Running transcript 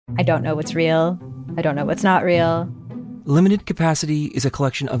I don't know what's real. I don't know what's not real. Limited Capacity is a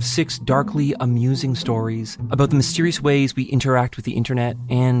collection of 6 darkly amusing stories about the mysterious ways we interact with the internet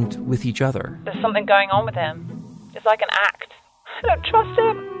and with each other. There's something going on with him. It's like an act. I don't trust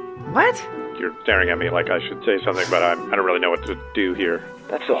him. What? You're staring at me like I should say something, but I don't really know what to do here.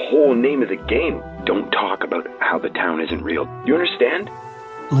 That's the whole name of the game. Don't talk about how the town isn't real. You understand?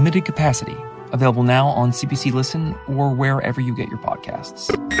 Limited Capacity. Available now on CBC Listen or wherever you get your podcasts.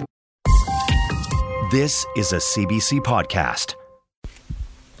 This is a CBC podcast.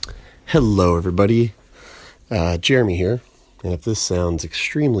 Hello, everybody. Jeremy here. And if this sounds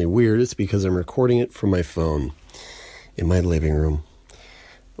extremely weird, it's because I'm recording it from my phone in my living room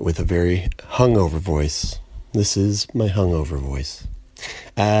with a very hungover voice. This is my hungover voice.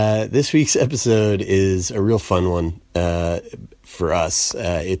 This week's episode is a real fun one for us.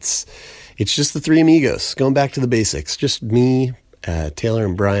 It's just the 3 amigos, going back to the basics. Just me, Taylor,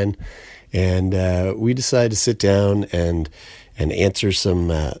 and Brian. And we decided to sit down and answer some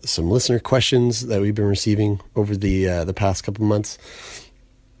listener questions that we've been receiving over the past couple months,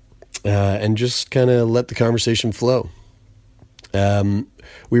 and just kind of let the conversation flow.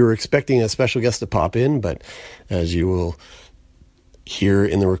 We were expecting a special guest to pop in, but as you will hear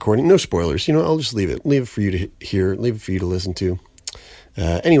in the recording, no spoilers. I'll just leave it for you to hear, leave it for you to listen to.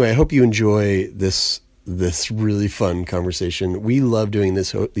 Anyway, I hope you enjoy this really fun conversation. We love doing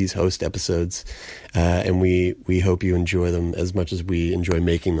these host episodes, and we hope you enjoy them as much as we enjoy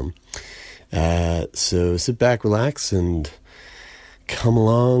making them. So sit back, relax, and come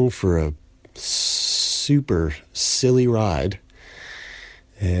along for a super silly ride,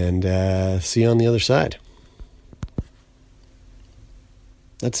 and see you on the other side.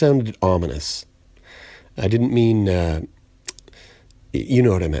 That sounded ominous. I didn't mean, you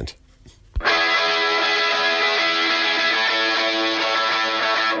know what I meant.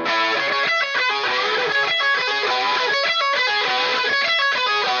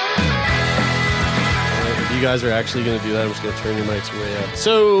 You guys are actually going to do that. I'm just going to turn your mics way up.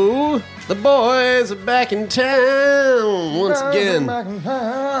 So, the boys are back in town once again. Boys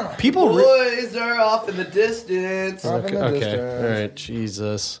are off in the distance. Okay. All right.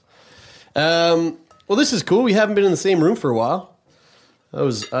 Jesus. Well, this is cool. We haven't been in the same room for a while.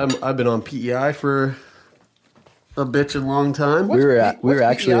 I've been on PEI for a bitchin' long time. We were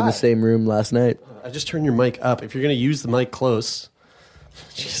actually in the same room last night. I just turned your mic up. If you're going to use the mic close,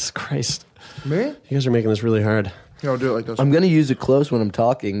 Jesus Christ. Me? You guys are making this really hard. I'll do it like this. I'm going to use it close when I'm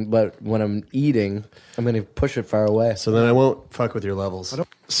talking, but when I'm eating, I'm going to push it far away. So then I won't fuck with your levels.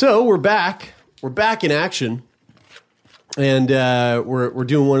 So we're back. We're back in action. And we're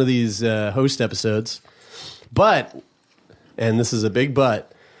doing one of these host episodes. But, and this is a big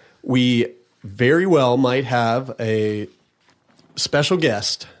but, we very well might have a special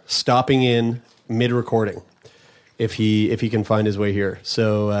guest stopping in mid-recording if he can find his way here.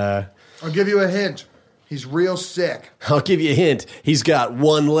 So I'll give you a hint. He's real sick. I'll give you a hint. He's got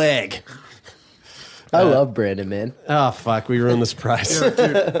one leg. I love Brandon, man. Oh, fuck. We ruined the surprise.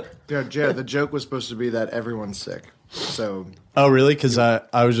 Jared, the joke was supposed to be that everyone's sick. So. Oh, really? Because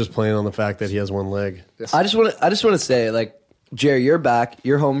I was just playing on the fact that he has one leg. I just want to say, like, Jerry, you're back.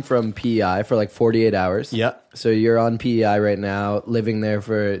 You're home from PEI for like 48 hours. Yeah. So you're on PEI right now, living there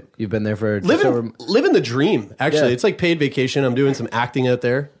for. You've been there for living the dream. Actually, Yeah. It's like paid vacation. I'm doing some acting out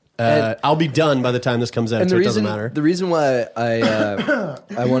there. I'll be done by the time this comes out, so it doesn't matter. The reason why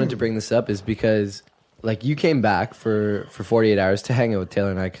I wanted to bring this up is because, like, you came back for 48 hours to hang out with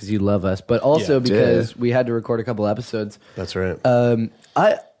Taylor and I because you love us, but also because we had to record a couple episodes. That's right. I'm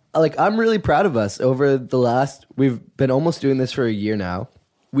really proud of us. Over the last, we've been almost doing this for a year now.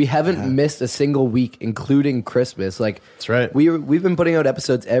 We haven't missed a single week, including Christmas. Like, that's right. We've been putting out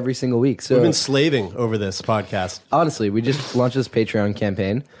episodes every single week. So we've been slaving over this podcast. Honestly, we just launched this Patreon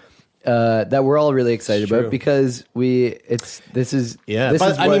campaign that we're all really excited about because by the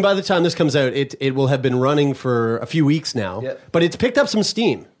time this comes out, it will have been running for a few weeks now. Yep. But it's picked up some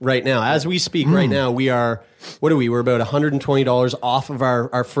steam right now. As we speak right now, we are, we're about $120 off of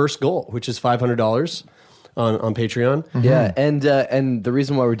our first goal, which is $500 on Patreon. Mm-hmm. Yeah, and the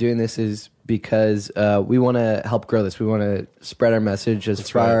reason why we're doing this is because we want to help grow this. We want to spread our message as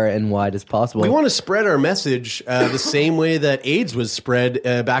far and wide as possible. We want to spread our message the same way that AIDS was spread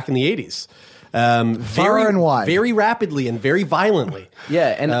back in the 80s. Far and wide. Very rapidly and very violently.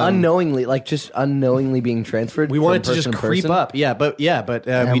 Yeah, and unknowingly being transferred. We want it to just creep up. Yeah, but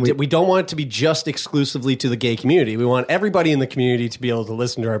we don't want it to be just exclusively to the gay community. We want everybody in the community to be able to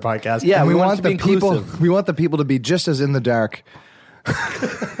listen to our podcast. Yeah, and we want the people. We want the people to be just as in the dark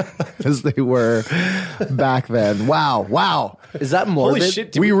as they were back then. Wow. Is that morbid? Holy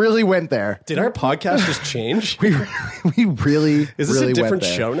shit! We really went there. Did our podcast just change? We really Is this really a different went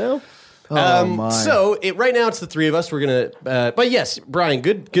there. show now? Oh my! So right now it's the three of us. We're gonna, but yes, Brian,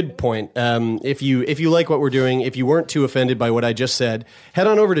 good point. If you like what we're doing, if you weren't too offended by what I just said, head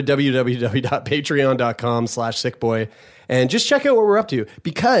on over to www.patreon.com/sickboy and just check out what we're up to,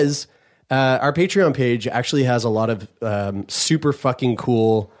 because our Patreon page actually has a lot of super fucking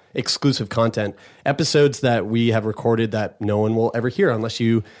cool exclusive content, episodes that we have recorded that no one will ever hear unless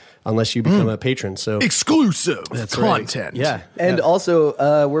you become a patron. So exclusive content. Right. Yeah. And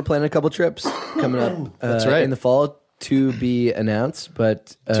also, we're planning a couple trips coming up That's right. in the fall to be announced.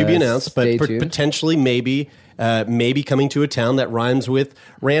 But but potentially maybe coming to a town that rhymes with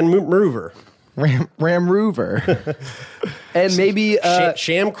Ramrover. Ramrover. And maybe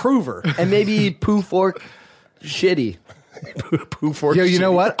Sham Cruver. and maybe Poo Fork Shitty. Poo Fork. Yo, you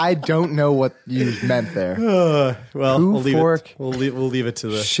know what? I don't know what you meant there. Well, Poo we'll leave Fork it. We'll leave it to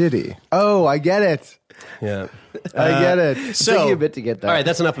the Shitty. Oh, I get it. yeah. I get it. So Took you a bit to get that. All right,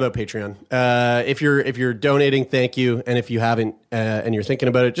 that's enough about Patreon. If you're donating, thank you. And if you haven't and you're thinking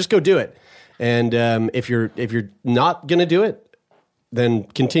about it, just go do it. And if you're not gonna do it, then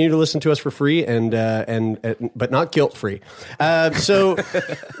continue to listen to us for free and but not guilt free.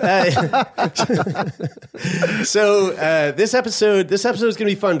 So this episode is going to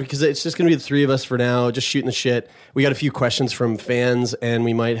be fun because it's just going to be the three of us for now, just shooting the shit. We got a few questions from fans, and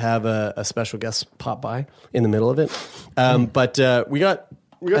we might have a special guest pop by in the middle of it. But we got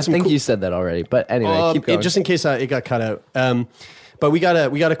I some think cool- you said that already. But anyway, keep going. just in case it got cut out. But we got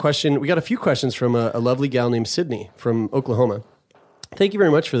a question. We got a few questions from a lovely gal named Sydney from Oklahoma. Thank you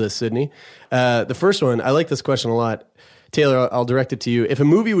very much for this, Sydney. The first one, I like this question a lot. Taylor, I'll direct it to you. If a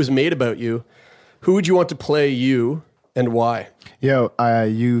movie was made about you, who would you want to play you and why? Yo,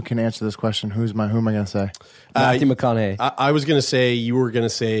 you can answer this question. Who am I going to say? Matthew McConaughey. I was going to say, you were going to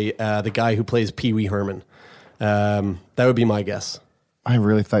say the guy who plays Pee Wee Herman. That would be my guess. I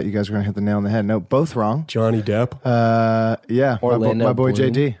really thought you guys were going to hit the nail on the head. No, both wrong. Johnny Depp. Yeah, Orlando my boy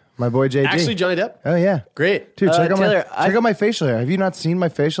Bloom. JD. My boy JD. Actually, Johnny Depp? Oh, yeah. Great. Dude, check Taylor, out my facial hair. Have you not seen my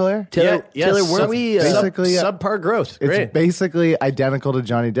facial hair? Taylor, Yeah, Taylor, yes. weren't we? Basically, subpar growth. Great. It's basically identical to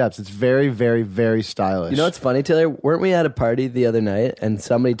Johnny Depp's. It's very, very, very stylish. You know what's funny, Taylor? Weren't we at a party the other night and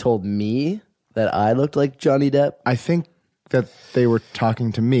somebody told me that I looked like Johnny Depp? I think that they were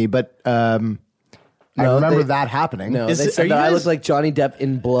talking to me, but I remember that happening. No, Is they it- said are that you I guys- look like Johnny Depp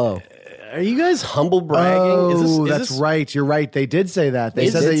in Blow. Are you guys humble bragging? Oh, is that's this, right. You're right. They did say that. They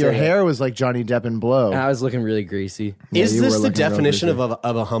They said did that your say that. hair was like Johnny Depp in Blow. And I was looking really greasy. Is you this were the looking real definition busy.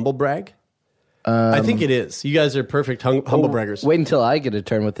 of a humble brag? I think it is. You guys are perfect humble braggers. Wait until I get a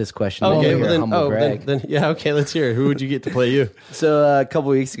turn with this question. Okay, Then well you're a then, humble brag. yeah, okay, let's hear it. Who would you get to play you? So a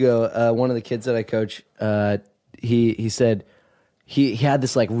couple weeks ago, one of the kids that I coach, he said he had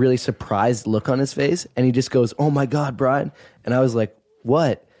this like really surprised look on his face, and he just goes, "Oh my God, Brian!" And I was like,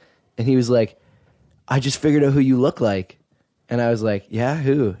 "What?" And he was like, "I just figured out who you look like." And I was like, "Yeah,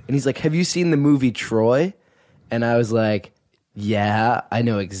 who?" And he's like, "Have you seen the movie Troy?" And I was like, "Yeah, I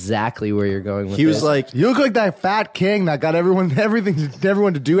know exactly where you're going with He was this." like, You look like that fat king that got everyone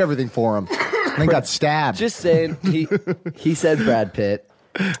to do everything for him, and then got stabbed. Just saying, he said Brad Pitt.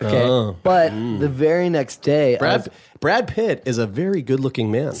 Okay, but the very next day, I was- Brad Pitt is a very good-looking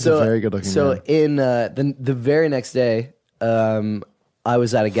man. So, a very good-looking so man. in the very next day, I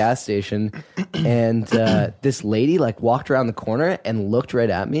was at a gas station, and this lady like walked around the corner and looked right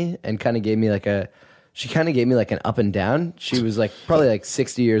at me and kind of gave me like an up and down. She was like probably like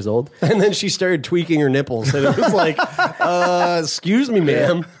 60 years old. and then she started tweaking her nipples, and it was like, "Excuse me,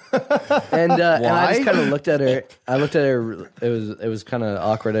 ma'am." And I just Why? kind of looked at her. I looked at her. It was kind of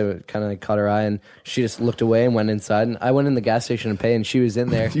awkward. I kind of caught her eye, and she just looked away and went inside. And I went in the gas station to pay, and she was in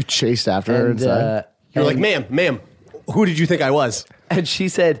there. You chased after her inside. You're like, "Ma'am, who did you think I was?" And she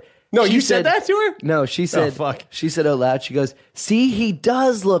said, No, she you said that to her? No, she said, fuck. She said out loud, she goes, "See, he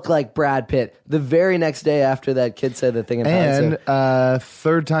does look like Brad Pitt." The very next day after that kid said the thing in And Hindsight.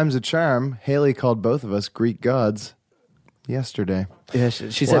 third time's a charm. Haley called both of us Greek gods yesterday. Yeah,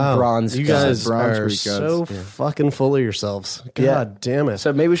 she said bronze. You God. guys bronze are Greek so gods. fucking full of yourselves. God Yeah. damn it.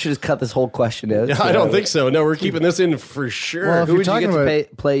 So maybe we should just cut this whole question out. I don't think so. No, we're keeping this in for sure. Well, if Who you're would you talking get to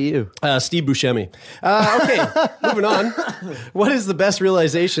about- play you? Steve Buscemi. Okay, moving on. What is the best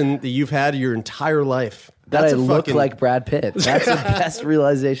realization that you've had your entire life? That That's I a look fucking- like Brad Pitt. That's the best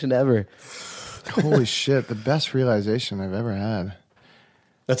realization ever. Holy shit, the best realization I've ever had.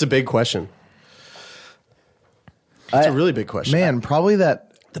 That's a big question. That's a really big question. Man, probably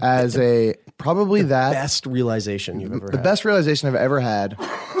that as probably that best realization you've ever had. The best realization I've ever had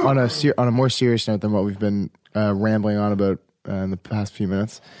on a more serious note than what we've been rambling on about in the past few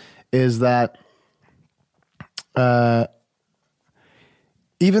minutes is that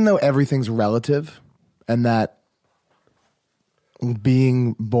even though everything's relative and that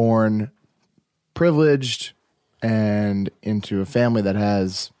being born privileged and into a family that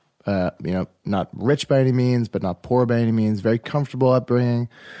has not rich by any means, but not poor by any means, very comfortable upbringing.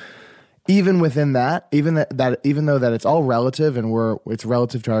 Even within that, even though that it's all relative and it's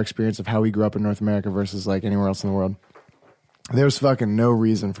relative to our experience of how we grew up in North America versus like anywhere else in the world, there's fucking no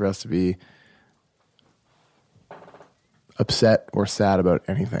reason for us to be upset or sad about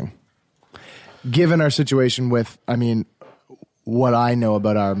anything. Given our situation with, what I know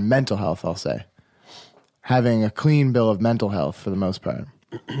about our mental health, I'll say, having a clean bill of mental health for the most part,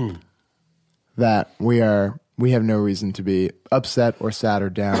 that we have no reason to be upset or sad or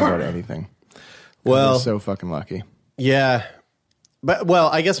down about anything. Well, we're so fucking lucky. Yeah. But,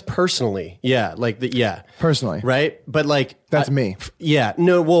 I guess personally, yeah, personally, right? But that's me. Yeah,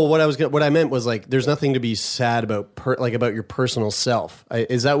 no. Well, what I meant was there's nothing to be sad about, about your personal self.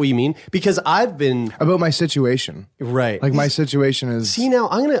 Is that what you mean? Because I've been about my situation, right? My situation is. See, now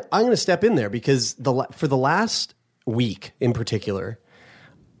I'm gonna step in there because for the last week in particular,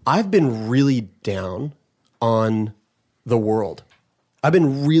 I've been really down on the world. I've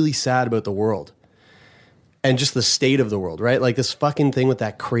been really sad about the world. And just the state of the world, right? Like this fucking thing with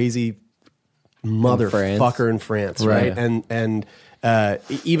that crazy motherfucker in France, right? And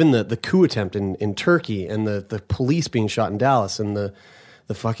even the coup attempt in Turkey and the police being shot in Dallas and the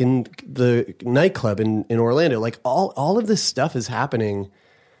nightclub in Orlando. Like all of this stuff is happening,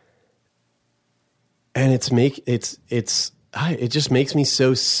 and it just makes me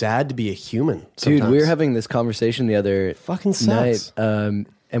so sad to be a human. Sometimes. Dude, we were having this conversation the other fucking night, and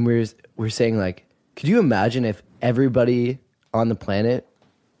we're saying like, could you imagine if everybody on the planet,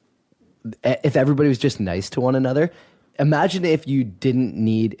 if everybody was just nice to one another? Imagine if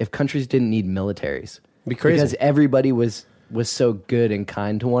countries didn't need militaries. It'd be crazy. Because everybody was so good and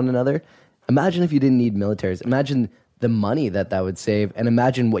kind to one another. Imagine if you didn't need militaries. Imagine the money that would save, and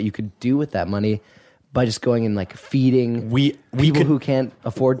imagine what you could do with that money by just going and feeding people who can't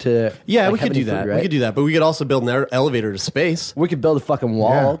afford to. Yeah, we could do that. Right? We could do that, but we could also build an elevator to space. We could build a fucking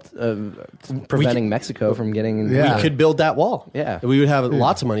wall, preventing Mexico from getting. Yeah. We could build that wall. Yeah, we would have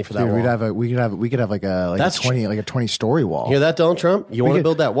lots of money for that wall. We could have like a 20-story wall. Hear that, Donald Trump? You want to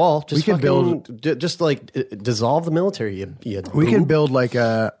build that wall? Just dissolve the military. We could build like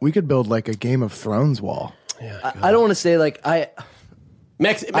a Game of Thrones wall. Yeah, I don't want to say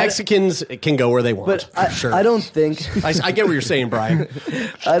Mexicans can go where they want. But sure. I don't think I get what you're saying, Brian.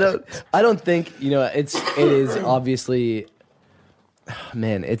 I don't think it is obviously,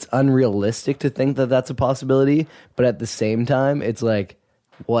 man, it's unrealistic to think that that's a possibility. But at the same time, it's like,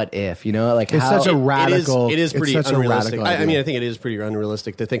 what if? It's such a radical. It is pretty unrealistic. I think it is pretty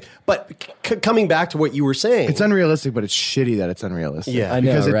unrealistic to think. But coming back to what you were saying, it's unrealistic, but it's shitty that it's unrealistic. Yeah,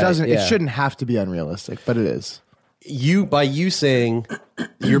 because it doesn't. Yeah. It shouldn't have to be unrealistic, but it is. By you saying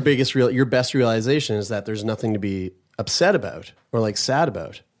your best realization is that there's nothing to be upset about or sad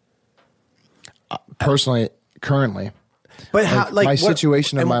about. Personally, currently, but how? My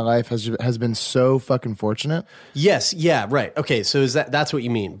situation in my life has been so fucking fortunate. Yes, yeah, right. Okay, so that's what you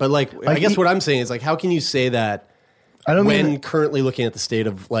mean? But I guess what I'm saying is how can you say that? I don't when currently looking at the state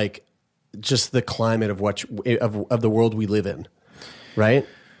of just the climate of of the world we live in, right?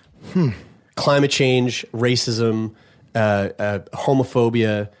 Climate change, racism,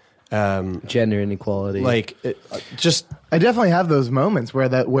 homophobia, gender inequality. I definitely have those moments where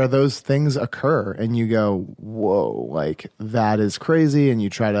those things occur, and you go, "Whoa!" That is crazy, and you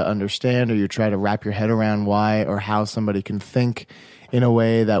try to understand, or you try to wrap your head around why or how somebody can think in a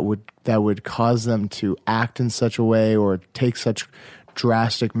way that would cause them to act in such a way or take such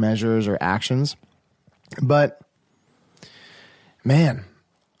drastic measures or actions. But man,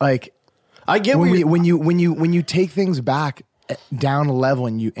 I get when you take things back down a level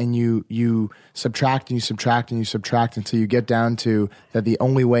and you subtract and you subtract and you subtract until you get down to that the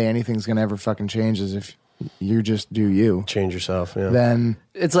only way anything's gonna ever fucking change is if you just do you change yourself. Yeah. Then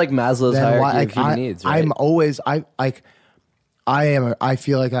it's like Maslow's hierarchy of human needs. Right? I'm always I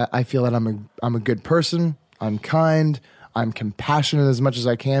feel that I'm a good person. I'm kind. I'm compassionate as much as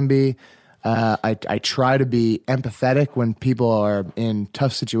I can be. I try to be empathetic when people are in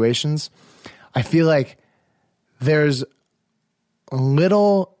tough situations. I feel like there's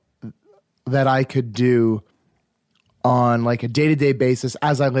little that I could do on a day-to-day basis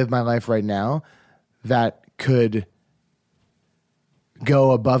as I live my life right now that could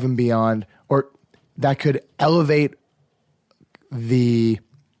go above and beyond, or that could elevate the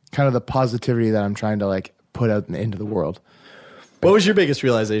kind of the positivity that I'm trying to like put out into the world. What was your biggest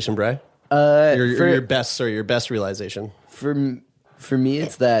realization, Bri? Your best realization. For me,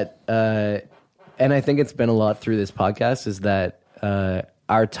 it's that, and I think it's been a lot through this podcast, is that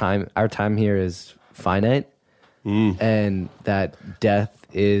our time here is finite, and that death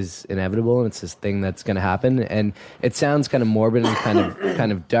is inevitable, and it's this thing that's going to happen. And it sounds kind of morbid and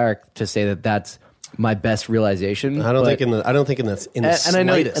kind of dark to say that that's my best realization. I don't think in the and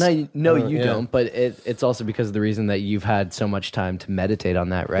I know you don't, but it's also because of the reason that you've had so much time to meditate on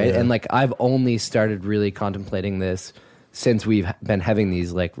that, right? Yeah. And like I've only started really contemplating this since we've been having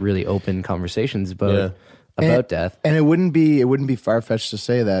these like really open conversations about death. And it wouldn't be far-fetched to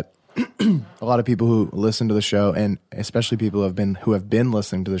say that a lot of people who listen to the show, and especially people who have been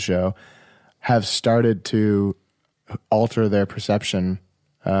listening to the show, have started to alter their perception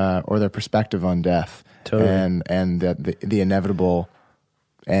or their perspective on death, and that the inevitable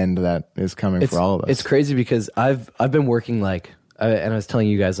end that is coming for all of us. It's crazy because I've been working and I was telling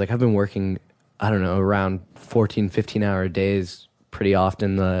you guys, like I've been working, I don't know, around 14, 15-hour days pretty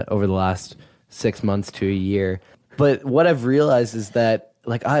often over the last 6 months to a year. But what I've realized is that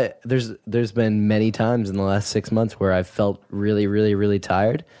like there's been many times in the last 6 months where I've felt really, really, really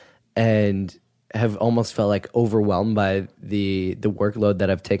tired and have almost felt like overwhelmed by the workload that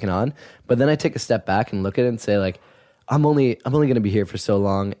I've taken on. But then I take a step back and look at it and say like, I'm only going to be here for so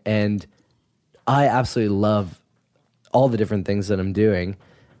long, and I absolutely love all the different things that I'm doing,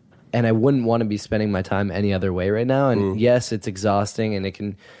 and I wouldn't want to be spending my time any other way right now. And yes, it's exhausting, and it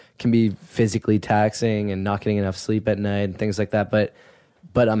can be physically taxing, and not getting enough sleep at night and things like that. But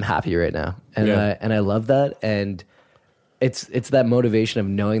I'm happy right now, and I love that, and it's that motivation of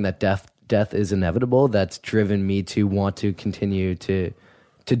knowing that death is inevitable that's driven me to want to continue to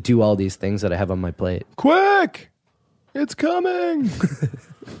do all these things that I have on my plate. Quick! It's coming!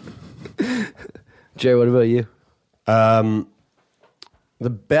 Jerry, what about you? The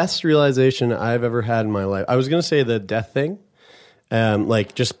best realization I've ever had in my life, I was going to say the death thing.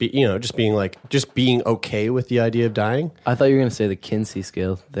 Like just being okay with the idea of dying. I thought you were going to say the Kinsey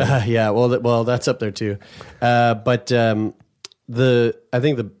scale thing. Yeah, well, that's up there too. But I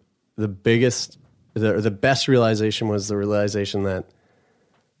think the biggest, the best realization was the realization that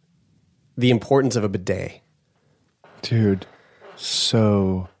the importance of a bidet. Dude,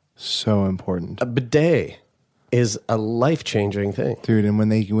 so important. A bidet is a life-changing thing. Dude, and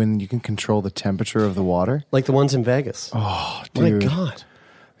when you can control the temperature of the water. Like the ones in Vegas. Oh, dude. My God.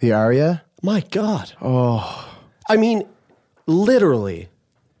 The Aria? My God. Oh. I mean, literally.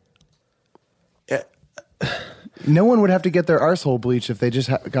 No one would have to get their arsehole bleached if they just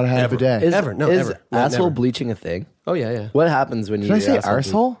got to have a bidet. Is ever. asshole Never. bleaching a thing? Oh, yeah. What happens when you Did I say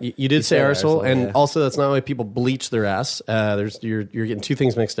arsehole? You did say arsehole, and yeah. also that's not why people bleach their ass. You're getting two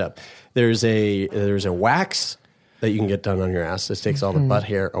things mixed up. There's a wax that you can get done on your ass. This takes all the butt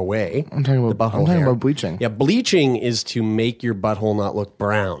hair away. I'm talking about bleaching. Yeah, bleaching is to make your butthole not look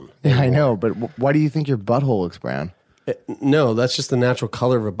brown. Yeah, I know, but why do you think your butthole looks brown? No, that's just the natural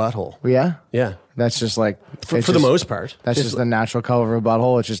color of a butthole. Yeah? Yeah. That's just like... For the most part. That's just the natural color of a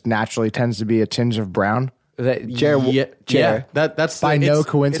butthole. It just naturally tends to be a tinge of brown. Yeah, that's by no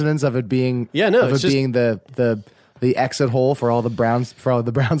coincidence of it being being the exit hole for all the brown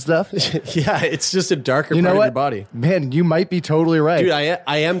stuff. Yeah, it's just a darker part of your body. Man, you might be totally right, dude.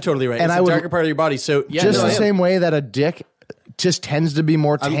 I am totally right. And it's a darker part of your body. So yeah, just the same way that a dick just tends to be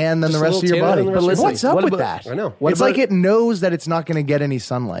more tan than the rest of your body. But what's up with that? I know. It's like it knows that it's not going to get any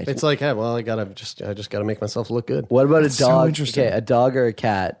sunlight. It's like, hey, well, I just gotta make myself look good. What about That's a dog? So interesting. Okay, a dog or a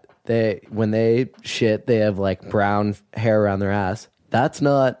cat. When they shit, they have like brown hair around their ass. That's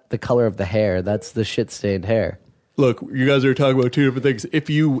not the color of the hair. That's the shit stained hair. Look, you guys are talking about two different things. If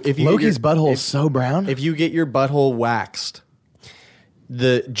Loki's butthole is so brown. If you get your butthole waxed,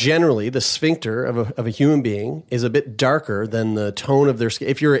 generally the sphincter of a human being is a bit darker than the tone of their skin.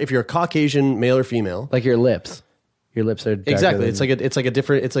 If you're a Caucasian male or female, like your lips. Your lips are darker exactly. It's like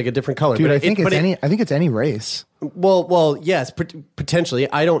a different color. Dude, I think it's any race. Well, yes,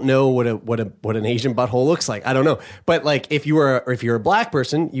 potentially. I don't know what an Asian butthole looks like. I don't know. But like, if you're a black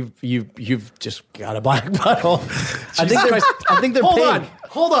person, you've just got a black butthole. I think they're pink.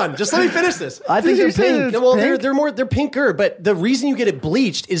 Hold on. Just let me finish this. I think they're pink. Well, they're pinker. But the reason you get it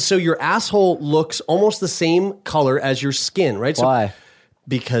bleached is so your asshole looks almost the same color as your skin, right? Why?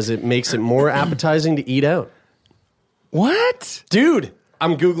 Because it makes it more appetizing to eat out. What? Dude,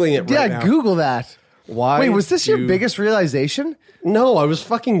 I'm Googling it right now. Yeah, Google that. Why? Wait, was this your biggest realization? No, I was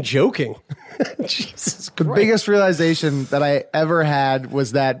fucking joking. Jesus The biggest realization that I ever had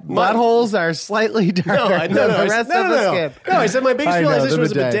was that buttholes are slightly darker than the rest of the skin. No, I said my biggest realization was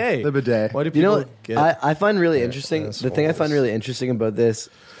the bidet. The bidet. Why do people I find really interesting. The thing I find really interesting about this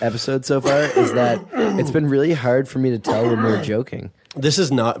episode so far is that it's been really hard for me to tell when we're joking. This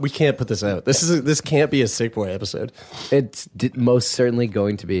is not. We can't put this out. This can't be a Sick Boy episode. It's most certainly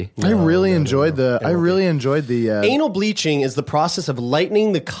going to be. I really enjoyed the anal bleaching is the process of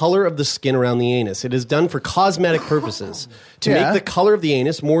lightening the color of the skin around the anus. It is done for cosmetic purposes to make the color of the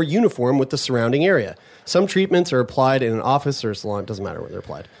anus more uniform with the surrounding area. Some treatments are applied in an office or a salon. It doesn't matter where they're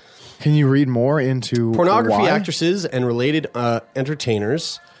applied. Can you read more into pornography? Why? Actresses and related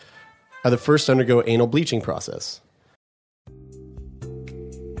entertainers are the first to undergo anal bleaching process.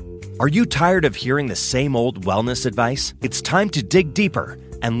 Are you tired of hearing the same old wellness advice? It's time to dig deeper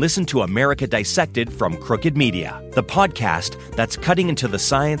and listen to America Dissected from Crooked Media, the podcast that's cutting into the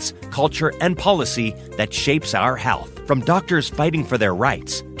science, culture, and policy that shapes our health. From doctors fighting for their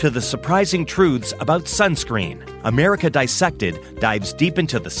rights to the surprising truths about sunscreen, America Dissected dives deep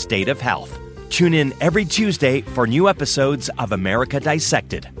into the state of health. Tune in every Tuesday for new episodes of America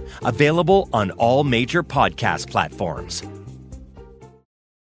Dissected, available on all major podcast platforms.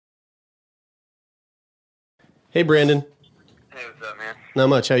 Hey, Brandon. Hey, what's up, man? Not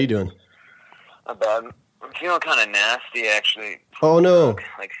much. How you doing? Not bad. I'm feeling kind of nasty, actually. Oh, no.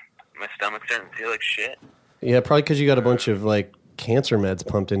 Like, my stomach's starting to feel like shit. Yeah, probably because you got a bunch of, cancer meds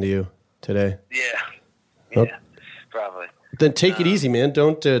pumped into you today. Yeah. Yeah, probably. Then take it easy, man.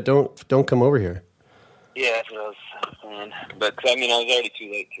 Don't come over here. Yeah, that's what I was saying. But, I was already too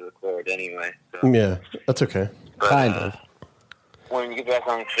late to record anyway. So. Yeah, that's okay. But, kind of. When we get back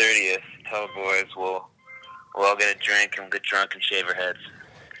on the 30th, tell the boys we'll all get a drink and get drunk and shave our heads.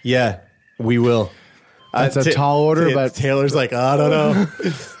 Yeah, we will. That's a tall order, but Taylor's like, I don't know.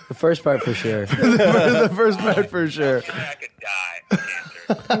 The first part for sure. The first part for sure. I could die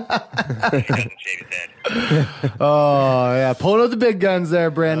of cancer. He doesn't shave his head. Oh, yeah. Pulling out the big guns there,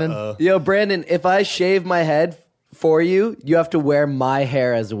 Brandon. Yo, Brandon, if I shave my head for you, you have to wear my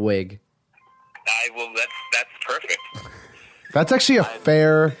hair as a wig. I will. That's perfect. That's actually a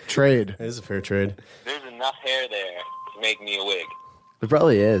fair trade. It is a fair trade. There's enough hair there to make me a wig. There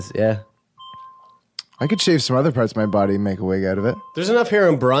probably is, yeah. I could shave some other parts of my body and make a wig out of it. There's enough hair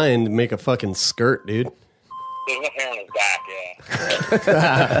on Brian to make a fucking skirt, dude. There's enough hair on his back,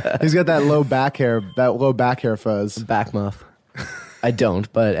 yeah. He's got that low back hair fuzz. Back muff. I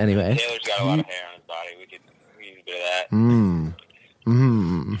don't, but anyway. Taylor's got a lot of hair on his body. We could use a bit of that.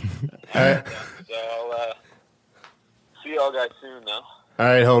 All right. So I'll see y'all guys soon, though. All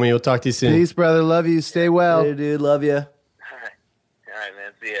right, homie. We'll talk to you soon. Peace, brother. Love you. Stay well. Hey, dude. Love you. All right,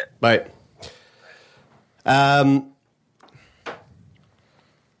 man. See ya. Bye.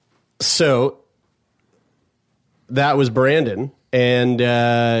 So that was Brandon, and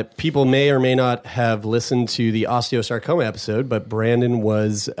people may or may not have listened to the osteosarcoma episode, but Brandon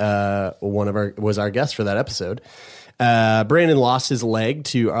was our guest for that episode. Brandon lost his leg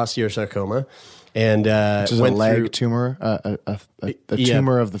to osteosarcoma, and which is a leg tumor, a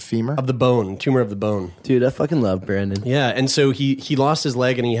tumor of the femur, of the bone, tumor of the bone. Dude, I fucking love Brandon. Yeah, and so he lost his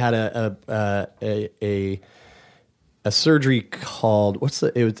leg, and he had a surgery called it's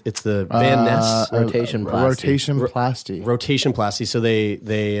the Van Ness rotation plasty. Rotation plasty. So they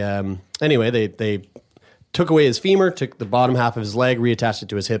took away his femur, took the bottom half of his leg, reattached it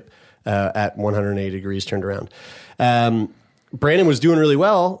to his hip at 180 degrees, turned around. Brandon was doing really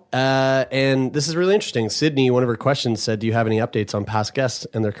well, and this is really interesting. Sydney, one of her questions said, do you have any updates on past guests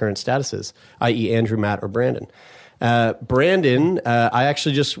and their current statuses, i.e. Andrew, Matt, or Brandon? Brandon, I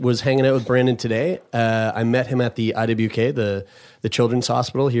actually just was hanging out with Brandon today. I met him at the IWK, the Children's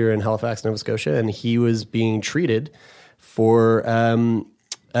Hospital here in Halifax, Nova Scotia, and he was being treated for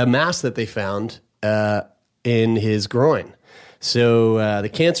a mass that they found in his groin. So the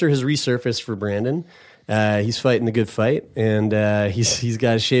cancer has resurfaced for Brandon. He's fighting the good fight, and he's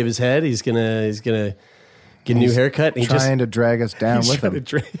got to shave his head. He's gonna get a new haircut. And trying to drag us down with him.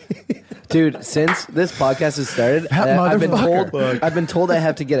 Dude, since this podcast has started, I've been told I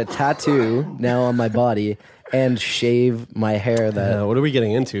have to get a tattoo now on my body and shave my hair. What are we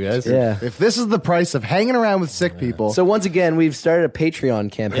getting into, guys? Yeah. If this is the price of hanging around with sick people. So once again, we've started a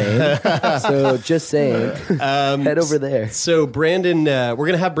Patreon campaign. So just saying, head over there. So Brandon, we're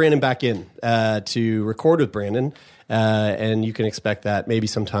going to have Brandon back in to record with Brandon. And you can expect that maybe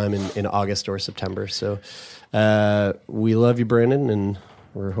sometime in August or September. So we love you, Brandon, and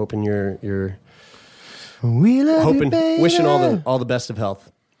we're hoping you're we love you, baby. Wishing all the best of health.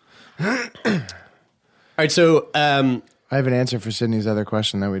 All right, so I have an answer for Sydney's other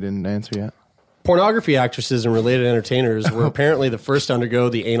question that we didn't answer yet. Pornography actresses and related entertainers were apparently the first to undergo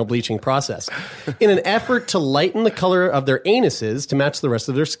the anal bleaching process in an effort to lighten the color of their anuses to match the rest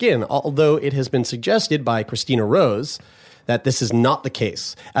of their skin, although it has been suggested by Christina Rose that this is not the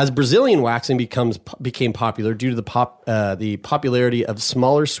case. As Brazilian waxing became popular due to the popularity of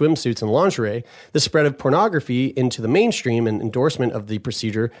smaller swimsuits and lingerie, the spread of pornography into the mainstream and endorsement of the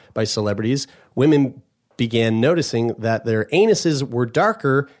procedure by celebrities, women began noticing that their anuses were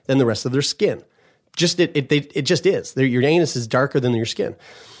darker than the rest of their skin. It just is. Your anus is darker than your skin.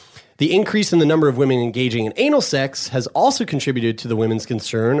 The increase in the number of women engaging in anal sex has also contributed to the women's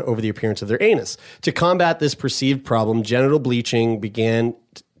concern over the appearance of their anus. To combat this perceived problem, genital bleaching began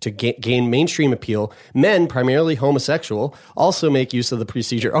to gain mainstream appeal. Men, primarily homosexual, also make use of the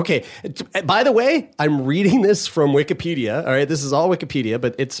procedure. Okay, by the way, I'm reading this from Wikipedia. All right, this is all Wikipedia,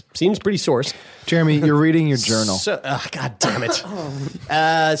 but it seems pretty sourced. Jeremy, you're reading your journal. God damn it.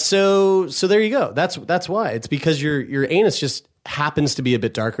 So there you go. That's why. It's because your anus just happens to be a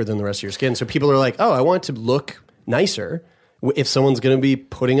bit darker than the rest of your skin. So people are like, oh, I want to look nicer if someone's going to be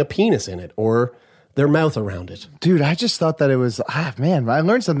putting a penis in it or their mouth around it. Dude, I just thought that it was, man, I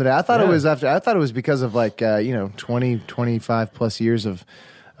learned something today. I thought it was because of 20, 25 plus years of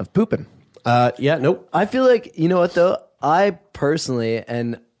pooping. Nope. I feel like, you know what though? I personally,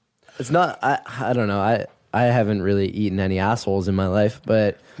 and it's not, I don't know. I haven't really eaten any assholes in my life,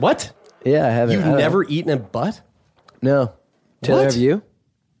 but. What? Yeah, I haven't. You've never eaten a butt? No. Taylor, have you?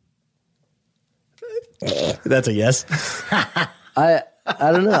 That's a yes. I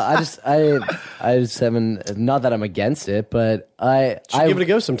don't know. I just haven't. Not that I'm against it, but I give it a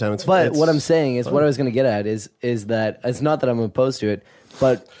go sometime. But what I'm saying is, what I was going to get at is that it's not that I'm opposed to it,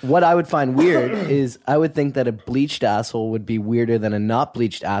 but what I would find weird is I would think that a bleached asshole would be weirder than a not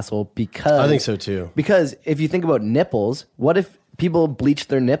bleached asshole because I think so too. Because if you think about nipples, what if people bleach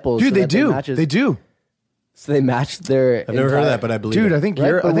their nipples? Dude, so they do. They do. So they match their. I've never heard of that, but I believe. Dude, it. I think.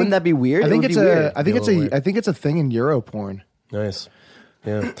 Right? Wouldn't that be weird? I think it's a. I weird. I think it's a thing in Euro porn. Nice.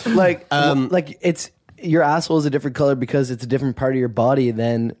 Yeah. like it's your asshole is a different color because it's a different part of your body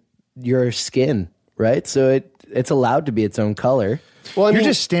than your skin, right? So it's allowed to be its own color. Well, you're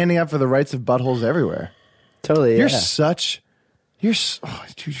just standing up for the rights of buttholes everywhere. Totally. You're yeah. such a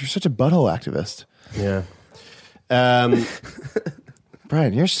butthole activist. Yeah.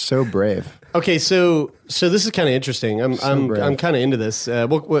 Brian, you're so brave. Okay, so this is kind of interesting. I'm kind of into this.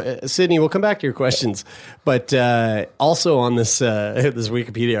 Sydney, we'll come back to your questions, but also on this this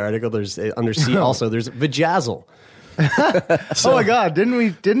Wikipedia article, there's under C also there's vajazzle. Oh my God!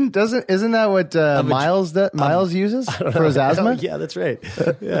 Isn't that what Miles uses for his asthma? Yeah, that's right.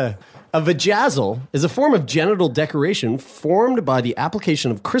 Yeah. A vajazzle is a form of genital decoration formed by the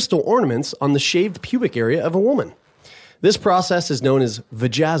application of crystal ornaments on the shaved pubic area of a woman. This process is known as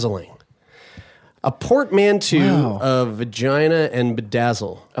vajazzling. A portmanteau of vagina and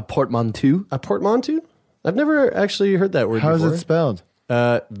bedazzle. A portmanteau? A portmanteau? I've never actually heard that word before. How is it spelled?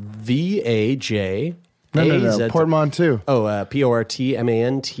 V-A-J... No. Portmanteau. Oh,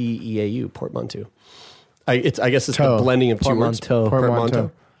 Portmanteau. Portmanteau. I guess it's the blending of two words.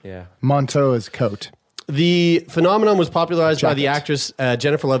 Portmanteau. Yeah. Manteau is coat. The phenomenon was popularized by the actress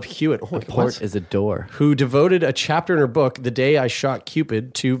Jennifer Love Hewitt. A port is a door. Who devoted a chapter in her book, The Day I Shot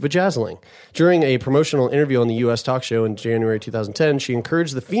Cupid, to vajazzling. During a promotional interview on the U.S. talk show in January 2010, she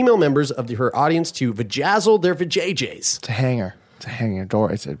encouraged the female members of her audience to vajazzle their vajayjays. It's a hanger. It's a hanger door.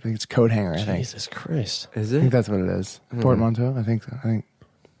 It's a coat hanger, I think. Jesus Christ. Is I it? think that's what it is. Portmanteau? I think so.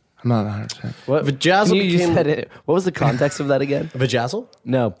 I'm not 100%. What? Vajazzle became... What was the context of that again? Vajazzle?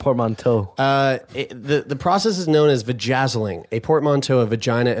 No, portmanteau. The process is known as vajazzling, a portmanteau of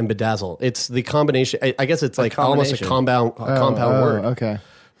vagina and bedazzle. It's the combination. I guess it's like almost a compound word. Okay.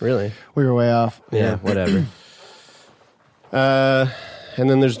 Really? We were way off. Yeah, whatever. And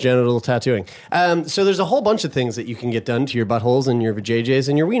then there's genital tattooing. So there's a whole bunch of things that you can get done to your buttholes and your vajayjays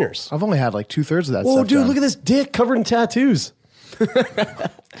and your wieners. I've only had like 2/3 of that Whoa, stuff dude, done. look at this dick covered in tattoos.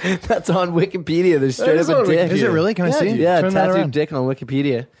 That's on Wikipedia. There's straight up a dick. Is it really? Can I see? Yeah, Turn that tattooed around. dick on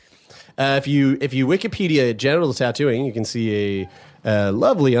Wikipedia. If you Wikipedia genital tattooing, you can see a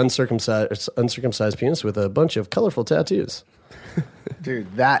lovely uncircumcised penis with a bunch of colorful tattoos.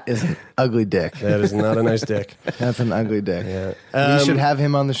 Dude, that is an ugly dick. That is not a nice dick. That's an ugly dick. Yeah. You should have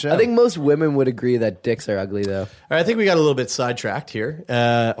him on the show. I think most women would agree that dicks are ugly, though. All right, I think we got a little bit sidetracked here.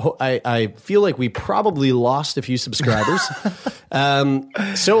 I feel like we probably lost a few subscribers.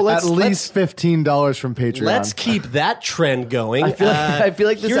 So let's at least $15 from Patreon. Let's keep that trend going. I feel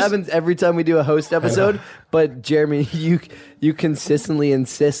like this happens every time we do a host episode. But Jeremy, you consistently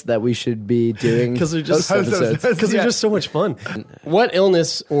insist that we should be doing because they're just episodes. because they're just so much fun. What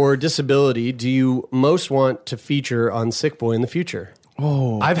illness or disability do you most want to feature on Sick Boy in the future?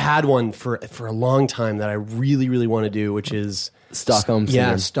 Oh, I've had one for a long time that I really, really want to do, which is Stockholm syndrome.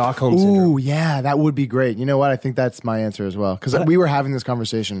 Yeah, Stockholm syndrome. Ooh, yeah, that would be great. You know what? I think that's my answer as well. Because we were having this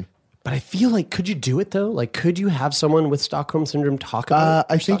conversation. But I feel like, could you do it though? Like, could you have someone with Stockholm syndrome talk about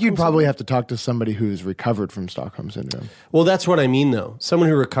it? I think you'd probably have to talk to somebody who's recovered from Stockholm syndrome. Well, that's what I mean though. Someone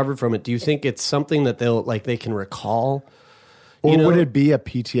who recovered from it. Do you think it's something that they can recall? Or would it be a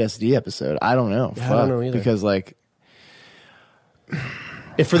PTSD episode? I don't know. Yeah, I don't know either. Because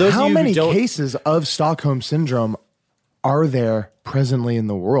if for those how of you many who don't, cases of Stockholm syndrome are there presently in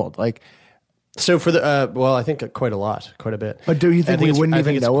the world? So for the I think quite a bit. But do you think we wouldn't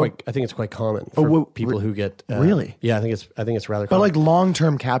even know? I think it's quite common for people who get really. Yeah, I think it's rather but common. But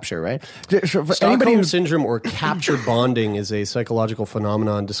long-term capture, right? Stockholm syndrome or capture bonding is a psychological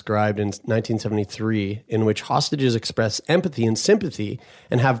phenomenon described in 1973 in which hostages express empathy and sympathy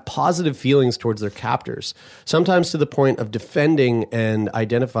and have positive feelings towards their captors, sometimes to the point of defending and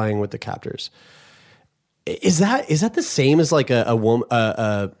identifying with the captors. Is that the same as like a woman? Is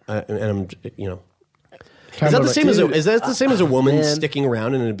that the same as a woman sticking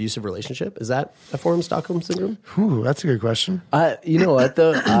around in an abusive relationship? Is that a form of Stockholm syndrome? Ooh, that's a good question. You know what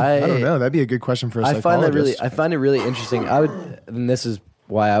though? I don't know. That'd be a good question for a psychologist. I find it really interesting. And this is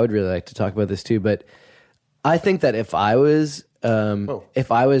why I would really like to talk about this too. But I think that if I was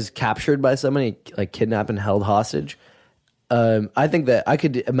captured by somebody, like kidnapped and held hostage, I think that I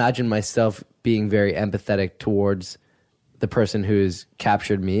could imagine myself being very empathetic towards the person who's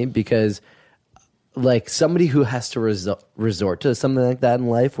captured me, because like somebody who has to resort to something like that in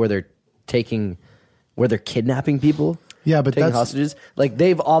life where they're kidnapping people, but taking hostages, like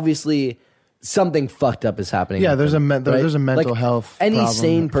they've obviously something fucked up is happening. Yeah, there's a mental like, health. Any problem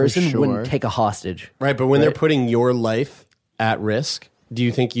sane person sure. wouldn't take a hostage, right? But when they're putting your life at risk, do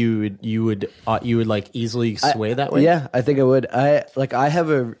you think you would like easily sway that way? Yeah, I think I would. I have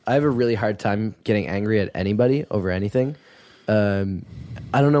a really hard time getting angry at anybody over anything.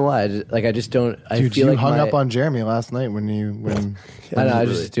 I don't know why. I just don't. I feel you like hung up on Jeremy last night when. I know. I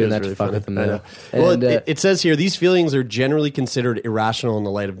was just doing that to fuck with him. Well, it says here these feelings are generally considered irrational in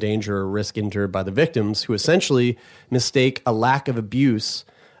the light of danger or risk endured by the victims, who essentially mistake a lack of abuse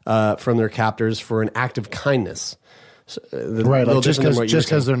from their captors for an act of kindness. Right, like just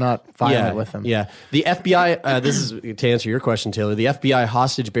because they're not violent with them. Yeah. The FBI, this is to answer your question, Taylor, the FBI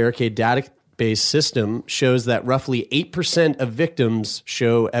hostage barricade database system shows that roughly 8% of victims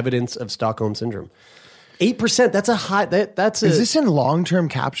show evidence of Stockholm syndrome. 8%, that's a high, that's Is this in long-term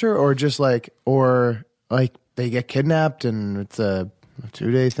capture or just or they get kidnapped and it's a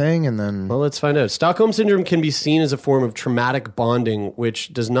 2-day thing and then... Well, let's find out. Stockholm syndrome can be seen as a form of traumatic bonding,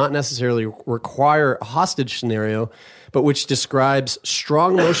 which does not necessarily require a hostage scenario, but which describes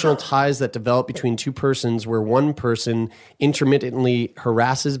strong emotional ties that develop between two persons where one person intermittently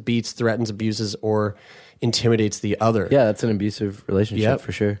harasses, beats, threatens, abuses, or intimidates the other. Yeah, that's an abusive relationship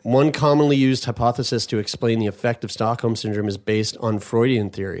for sure. One commonly used hypothesis to explain the effect of Stockholm syndrome is based on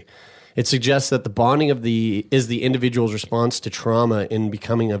Freudian theory. It suggests that the bonding is the individual's response to trauma in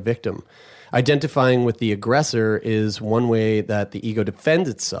becoming a victim. Identifying with the aggressor is one way that the ego defends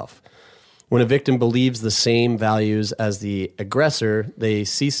itself. When a victim believes the same values as the aggressor, they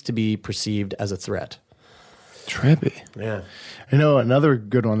cease to be perceived as a threat. Trippy. Yeah. Another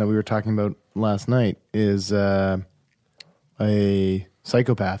good one that we were talking about last night is a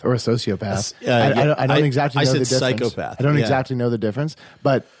psychopath or a sociopath. I don't exactly know the difference. Psychopath. I don't exactly know the difference,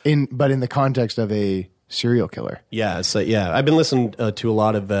 but in the context of a serial killer. Yeah, I've been listening to a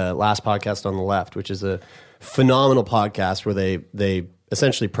lot of Last Podcast on the Left, which is a phenomenal podcast where they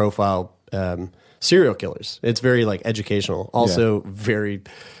essentially profile serial killers. It's very educational, also very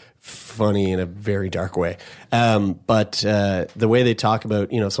funny in a very dark way. But the way they talk about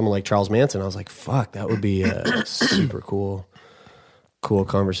someone like Charles Manson, I was like, fuck, that would be a super cool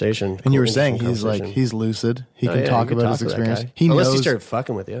conversation. And you were saying he's lucid. He can talk about his experience. Unless he started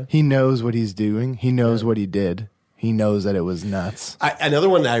fucking with you. He knows what he's doing. He knows what he did. He knows that it was nuts. Another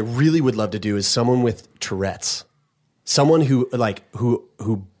one that I really would love to do is someone with Tourette's. Someone who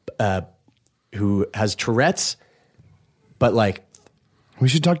has Tourette's, but we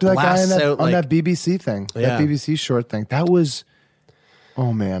should talk to that guy on that BBC thing, that BBC short thing. That was,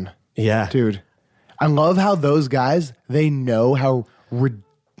 oh man, yeah, dude. I love how those guys, they know how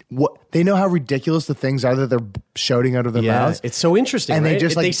they know how ridiculous the things are that they're shouting out of their mouths. It's so interesting, and right? they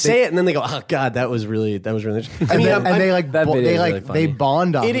just they say it and then they go, "Oh God, that was really interesting." And, they really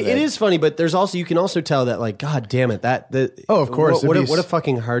bond off. It of is funny, but there's also you can also tell that like, God damn it, of course, what a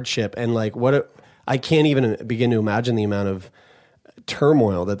fucking hardship, and like I can't even begin to imagine the amount of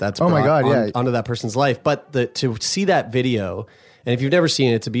turmoil that's brought onto that person's life. But to see that video, and if you've never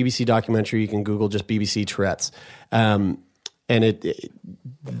seen it, it's a BBC documentary. You can Google just BBC Tourette's, and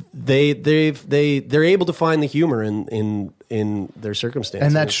they're able to find the humor in their circumstances.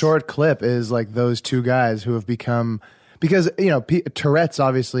 And that short clip is like those two guys who have become, because Tourette's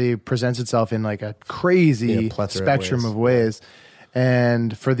obviously presents itself in like a crazy spectrum of ways.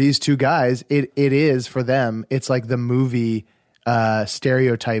 And for these two guys, it is for them. It's like the movie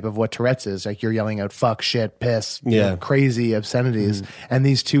stereotype of what Tourette's is. Like you're yelling out fuck, shit, piss, crazy obscenities. And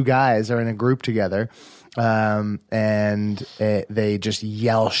these two guys are in a group together. And they just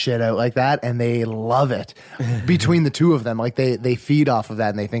yell shit out like that, and they love it between the two of them. Like they feed off of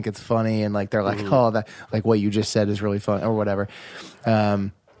that, and they think it's funny, and like they're like, oh, that like what you just said is really fun or whatever.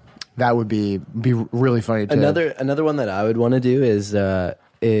 That would be really funny too. Another one that I would want to do is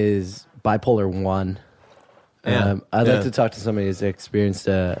bipolar 1. I'd like to talk to somebody who's experienced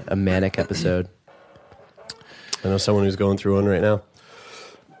a manic episode. I know someone who's going through one right now.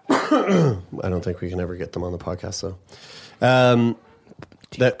 I don't think we can ever get them on the podcast, though.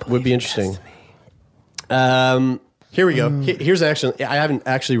 That would be interesting. Here we go. Here's actually, I haven't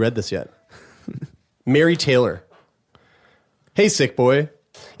actually read this yet. Mary Taylor. Hey, sick boy.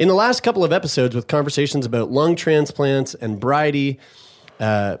 In the last couple of episodes with conversations about lung transplants and Bridie,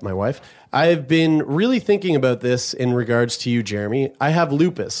 my wife, I've been really thinking about this in regards to you, Jeremy. I have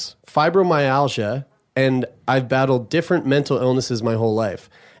lupus, fibromyalgia, and I've battled different mental illnesses my whole life.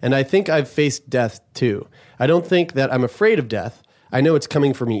 And I think I've faced death too. I don't think that I'm afraid of death. I know it's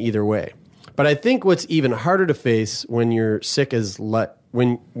coming for me either way. But I think what's even harder to face when you're sick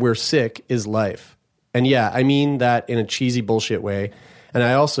when we're sick is life. And yeah, I mean that in a cheesy bullshit way. And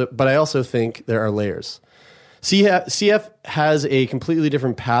I also think there are layers. CF has a completely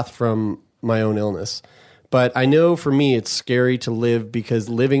different path from my own illness. But I know for me it's scary to live because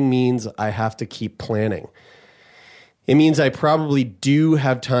living means I have to keep planning. It means I probably do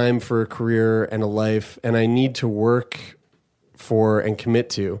have time for a career and a life, and I need to work for and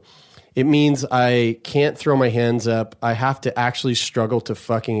commit to. It means I can't throw my hands up. I have to actually struggle to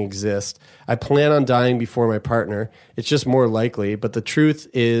fucking exist. I plan on dying before my partner. It's just more likely. But the truth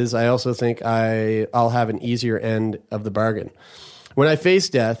is, I also think I'll have an easier end of the bargain. When I face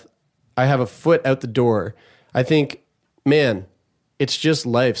death, I have a foot out the door. I think, man, it's just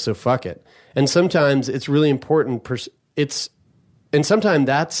life, so fuck it. And sometimes it's really important. Sometimes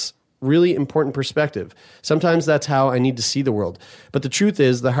that's really important perspective. Sometimes that's how I need to see the world. But the truth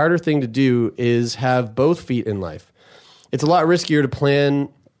is, the harder thing to do is have both feet in life. It's a lot riskier to plan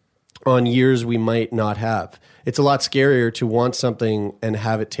on years we might not have. It's a lot scarier to want something and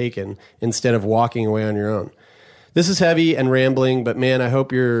have it taken instead of walking away on your own. This is heavy and rambling, but man, I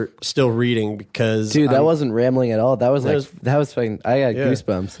hope you're still reading because that wasn't rambling at all. That was fucking. I got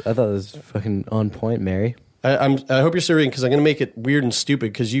goosebumps. I thought it was fucking on point, Mary. I hope you're still reading because I'm going to make it weird and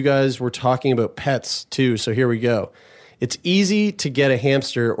stupid because you guys were talking about pets too. So here we go. It's easy to get a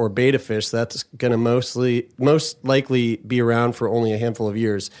hamster or betta fish that's going to most likely be around for only a handful of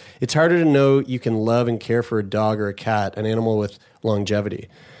years. It's harder to know you can love and care for a dog or a cat, an animal with longevity.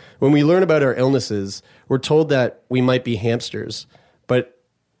 When we learn about our illnesses, we're told that we might be hamsters, but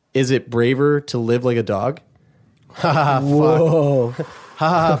is it braver to live like a dog? Ha ha, Whoa. Fuck.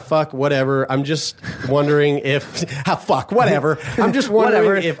 Ha fuck, whatever. I'm just wondering if... fuck, whatever. I'm just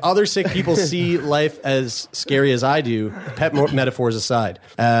wondering if other sick people see life as scary as I do, pet metaphors aside.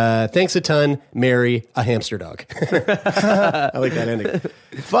 Thanks a ton, Mary, a hamster dog. I like that ending.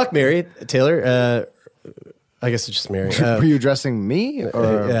 Fuck, Mary. Taylor, I guess it's just Mary. Were you addressing me?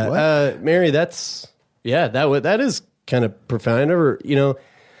 Or what? Mary, that is kind of profound. I never,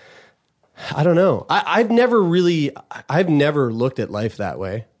 I don't know. I've never looked at life that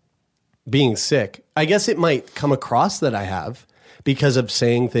way. Being sick, I guess it might come across that I have because of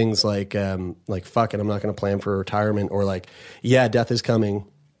saying things like fuck it, I'm not going to plan for retirement, or like, yeah, death is coming.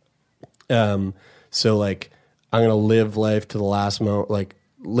 So like, I'm going to live life to the last moment, like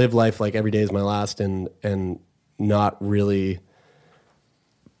live life like every day is my last, and not really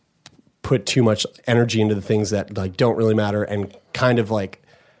put too much energy into the things that like don't really matter, and kind of like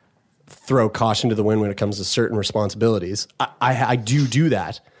throw caution to the wind when it comes to certain responsibilities. I do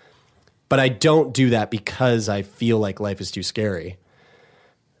that, but I don't do that because I feel like life is too scary.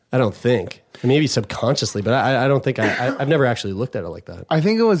 I don't think. Maybe subconsciously, but I don't think I've never actually looked at it like that. I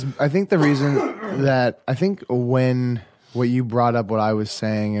think the reason that when what you brought up, what I was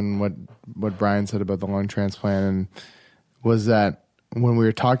saying, and what Brian said about the lung transplant, and was that when we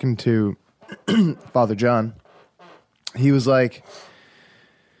were talking to Father John, he was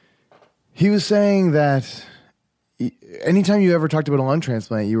saying that anytime you ever talked about a lung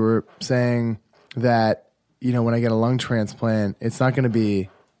transplant, you were saying that, when I get a lung transplant, it's not going to be,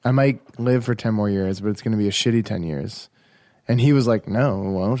 I might live for 10 more years, but it's going to be a shitty 10 years. And he was like, no,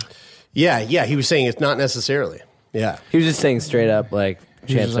 it won't. Yeah, he was saying it's not necessarily. Yeah. He was just saying straight up,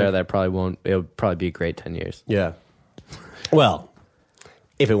 chances are that probably won't, it'll probably be a great 10 years. Yeah. Well,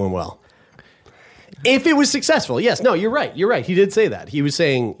 if it went well. If it was successful, yes. No, you're right. You're right. He did say that. He was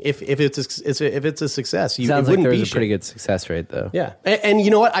saying if it's a success, sounds like there was a pretty good success rate, though. Yeah, and you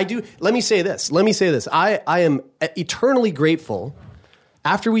know what? I do. Let me say this. I am eternally grateful.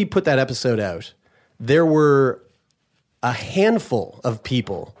 After we put that episode out, there were a handful of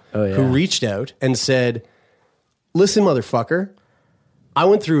people who reached out and said, "Listen, motherfucker, I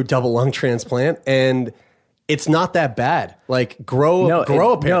went through a double lung transplant and." It's not that bad. Like, grow a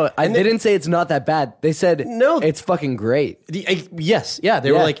pair. No, they didn't say it's not that bad. They said, no, it's fucking great. Yes. Yeah.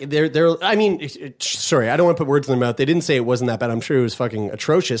 They were like, I mean, sorry, I don't want to put words in their mouth. They didn't say it wasn't that bad. I'm sure it was fucking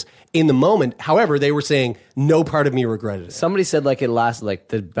atrocious in the moment. However, they were saying no part of me regretted it. Somebody said it lasted,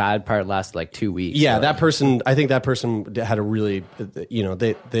 the bad part lasted 2 weeks. Yeah. So. I think that person had a really,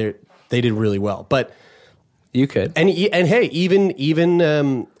 they did really well. But you could. And hey,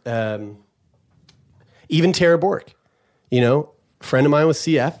 even Tara Bork, friend of mine with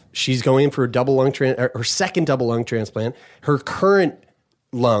CF, she's going in for her second double lung transplant. Her current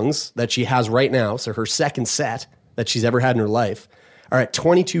lungs that she has right now, so her second set that she's ever had in her life, are at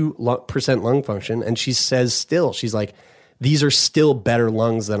 22% lung function. And she says she's like, these are still better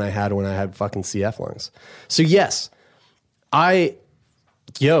lungs than I had when I had fucking CF lungs. So yes, that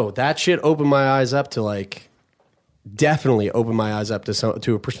shit opened my eyes up to definitely opened my eyes up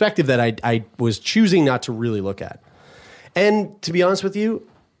to a perspective that I was choosing not to really look at. And to be honest with you,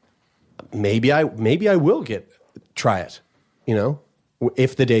 maybe I will try it,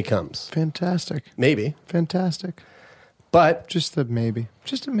 if the day comes. Fantastic. Maybe. Fantastic. But just a maybe.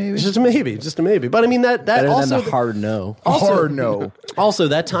 But I mean that better also than a hard no. Hard no. Also,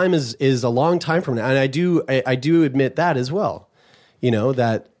 that time is a long time from now, and I do admit that as well.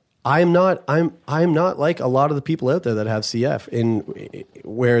 That I'm not like a lot of the people out there that have CF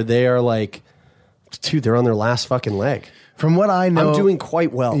where they are like, dude, they're on their last fucking leg. From what I know, I'm doing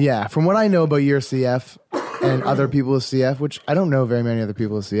quite well. Yeah, from what I know about your CF and other people with CF, which I don't know very many other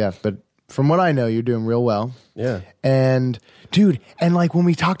people with CF, but from what I know, you're doing real well. Yeah. And dude, when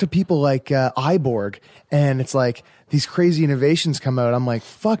we talk to people like Iborg, and it's like these crazy innovations come out, I'm like,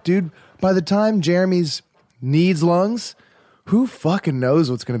 fuck, dude. By the time Jeremy's needs lungs. Who fucking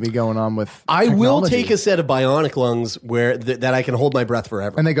knows what's going to be going on with technology? I will take a set of bionic lungs where that I can hold my breath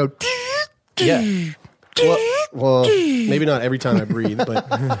forever. And they go... Yeah. Well, maybe not every time I breathe, but...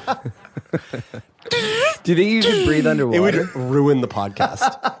 Do you think you could breathe underwater? It would ruin the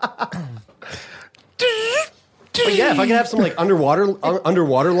podcast. But yeah, if I could have some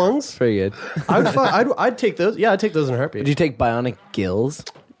underwater lungs... Pretty good. I'd take those. Yeah, I'd take those in a heartbeat. Would you take bionic gills?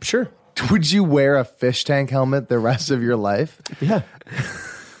 Sure. Would you wear a fish tank helmet the rest of your life? Yeah.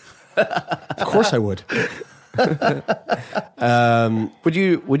 Of course I would.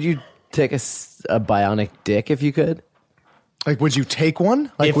 Would you take a bionic dick if you could? Would you take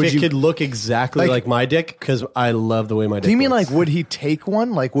one? If it could look exactly like my dick, because I love the way my dick Do you mean looks. would he take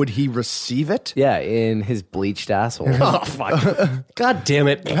one? Would he receive it? Yeah, in his bleached asshole. Oh, fuck. God damn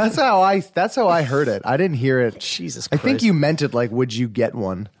it. That's how I heard it. I didn't hear it. Jesus Christ. I think you meant it would you get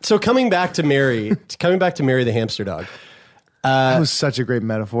one? So coming back to Mary the hamster dog. That was such a great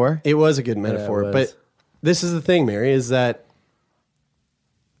metaphor. It was a good metaphor. Yeah, but this is the thing, Mary, is that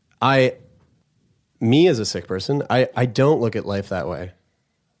me as a sick person, I don't look at life that way.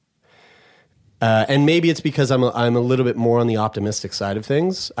 And maybe it's because I'm a little bit more on the optimistic side of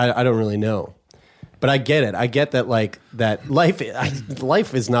things. I don't really know. But I get it. I get that that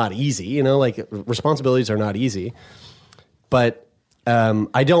life is not easy, responsibilities are not easy. But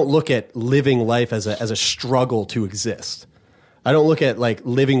I don't look at living life as a struggle to exist. I don't look at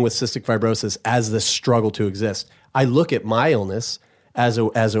living with cystic fibrosis as the struggle to exist. I look at my illness as a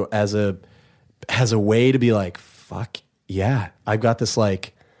way to be like, fuck yeah, I've got this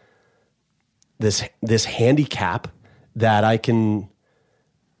this handicap that I can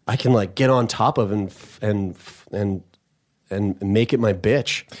get on top of and make it my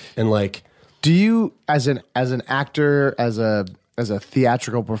bitch. And do you as an actor, as a as a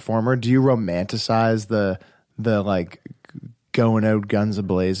theatrical performer, do you romanticize the like going out guns a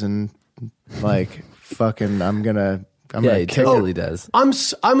blazing, like fucking I'm gonna he totally does. I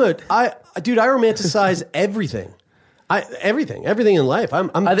romanticize everything. Everything in life. I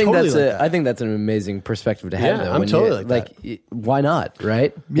think totally that's I think that's an amazing perspective to have. Yeah, though, I'm totally like why not?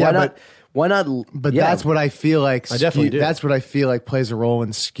 Right? Yeah, Why not? But that's what I feel like. I definitely do. That's what I feel like plays a role in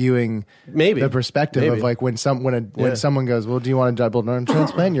skewing the perspective of like when someone goes, well, do you want a double nerve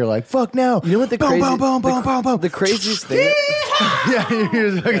transplant? You're like, fuck no. You know what the the craziest thing? Yeah,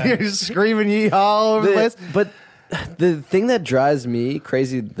 you're just screaming yeehaw all over the place. But the thing that drives me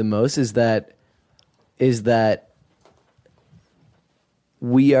crazy the most is that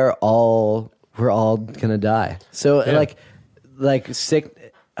we're all gonna die. So like sick.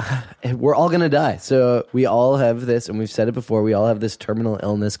 We're all gonna die. So we all have this, and we've said it before. We all have this terminal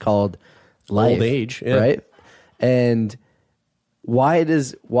illness called life, old age, right? And why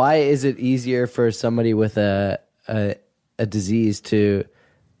is it easier for somebody with a disease to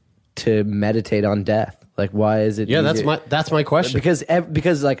meditate on death? Like, why is it? Yeah, easier? that's my question.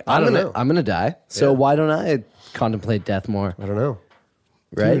 Because like I'm gonna die. So why don't I contemplate death more? I don't know.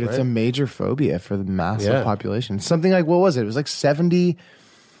 Right? Dude, it's a major phobia for the massive population. Something like, what was it? It was like 70.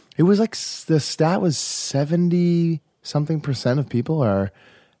 It was like the stat was 70-something% of people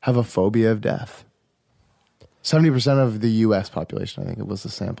have a phobia of death. 70% of the U.S. population, I think it was the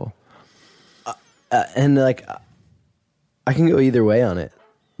sample. And like, I can go either way on it.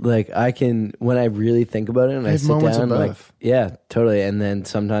 Like, I can, when I really think about it and I sit down, like, yeah, totally. And then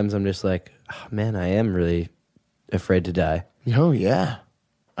sometimes I'm just like, oh, man, I am really afraid to die. Oh yeah.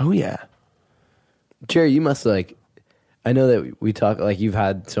 Jerry, you must like, I know that we talk, like you've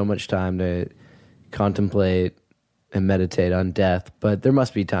had so much time to contemplate and meditate on death, but there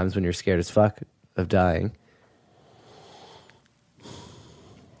must be times when you're scared as fuck of dying.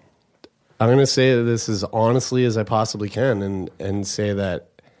 I'm going to say this as honestly as I possibly can and say that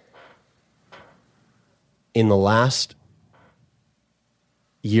in the last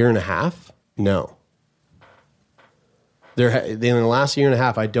year and a half, no. In the last year and a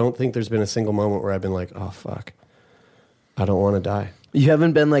half, I don't think there's been a single moment where I've been like, oh, fuck, I don't want to die. You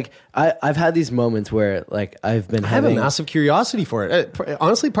haven't been like, I've had these moments where like I have a massive curiosity for it.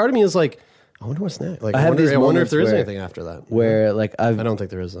 Honestly, part of me is like, I wonder what's next. Like, I wonder if there is anything after that. Where like I don't think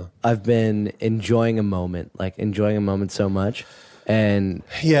there is though. I've been enjoying a moment so much, and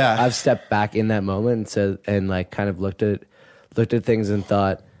I've stepped back in that moment and like kind of looked at things and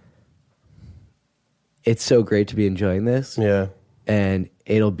thought, it's so great to be enjoying this. Yeah, and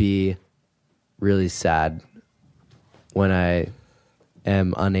it'll be really sad when I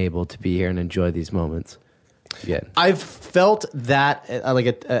am unable to be here and enjoy these moments. Yeah, I've felt that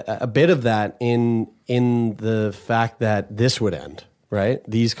like a bit of that in the fact that this would end, right?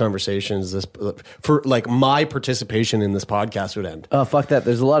 These conversations, for like my participation in this podcast would end. Oh, fuck that!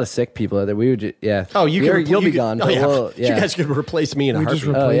 There's a lot of sick people out there. We would, Oh, you'll be gone. Oh, yeah. You guys could replace me in a heartbeat. Just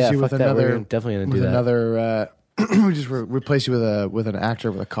replace you with another. We're definitely gonna do that. Another. We just replace you with an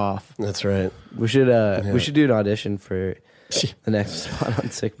actor with a cough. That's right. We should do an audition for the next spot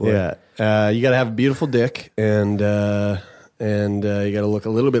on Sick Boy. Yeah, you got to have a beautiful dick, and you got to look a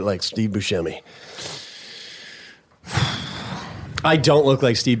little bit like Steve Buscemi. I don't look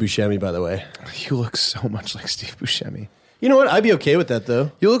like Steve Buscemi, by the way. You look so much like Steve Buscemi. You know what? I'd be okay with that,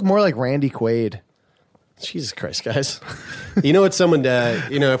 though. You look more like Randy Quaid. Jesus Christ, guys. You know what? Someone,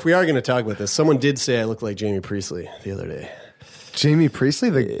 if we are going to talk about this, someone did say I look like Jamie Priestley the other day. Jamie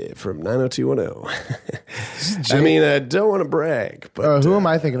Priestley? From 90210. I mean, I don't want to brag, but... who am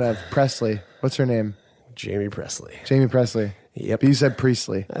I thinking of? Presley. What's her name? Jamie Presley. Jamie Presley. Yep. But you said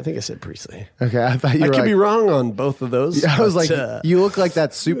Priestley. I think I said Priestley. Okay, I thought you were I could be wrong on both of those. Yeah, I was like, you look like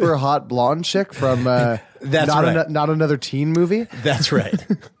that super hot blonde chick from That's right. Not Another Teen Movie. That's right.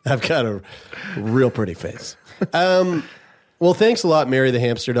 I've got a real pretty face. Well, thanks a lot, Mary the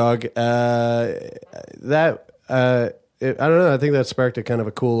hamster dog. I don't know. I think that sparked a kind of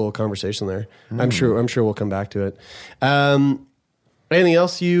a cool little conversation there. I'm sure we'll come back to it. Anything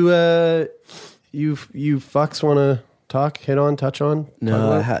else you fucks want to hit on, touch on?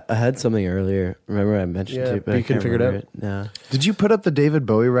 No, I had something earlier. Remember I mentioned it, but you I couldn't can't figure remember it out. No. Did you put up the David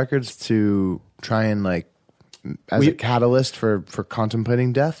Bowie records to try and like as a catalyst for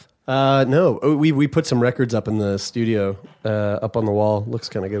contemplating death? No, we put some records up in the studio, up on the wall. Looks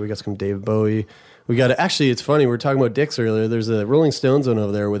kind of good. We got some David Bowie. We got actually, it's funny. We were talking about dicks earlier. There's a Rolling Stones one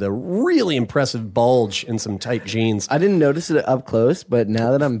over there with a really impressive bulge and some tight jeans. I didn't notice it up close, but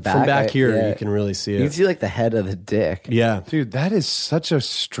now that I'm back, from back here, you can really see it. You can see like the head of the dick. Yeah, dude, that is such a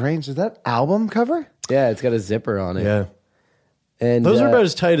strange. Is that album cover? Yeah, it's got a zipper on it. Yeah. And Those are about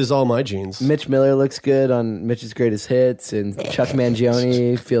as tight as all my jeans. Mitch Miller looks good on Mitch's Greatest Hits, and Chuck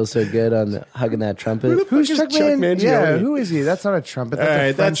Mangione feels so good on hugging that trumpet. Who's Chuck Mangione? Yeah, who is he? That's not a trumpet. That's All a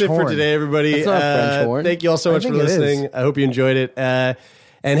right, French that's it horn. for today, everybody. That's not a French horn. Thank you all so much for think it listening. is. I hope you enjoyed it. And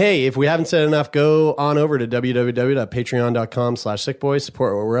hey, if we haven't said enough, go on over to www.patreon.com/sickboys.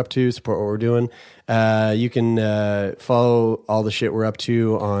 Support what we're up to. Support what we're doing. You can follow all the shit we're up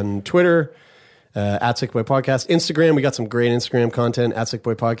to on Twitter. At Sick Boy Podcast, Instagram. We got some great Instagram content at Sick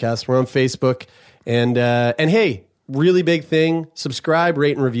Boy Podcast. We're on Facebook, and hey, really big thing: subscribe,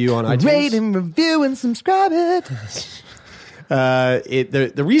 rate, and review on iTunes. Rate and review and subscribe it.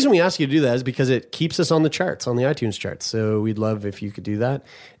 The reason we ask you to do that is because it keeps us on the charts, on the iTunes charts. So we'd love if you could do that.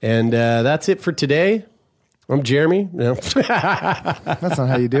 And that's it for today. I'm Jeremy. No. That's not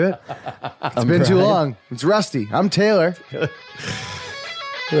how you do it. It's been too long. It's rusty. I'm Taylor.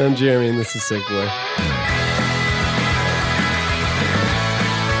 I'm Jeremy, and this is Sick Boy.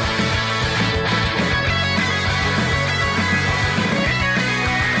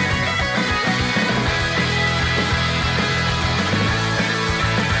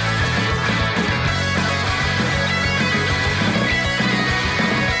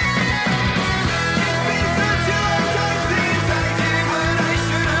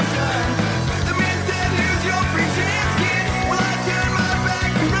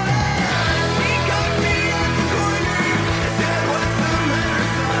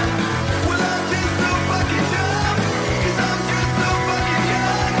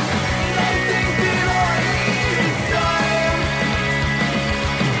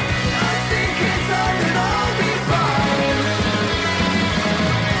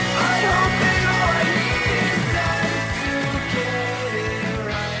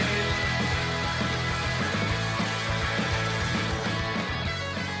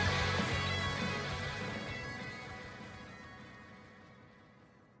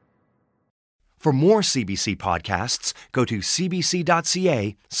 For more CBC podcasts, go to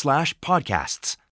cbc.ca/podcasts.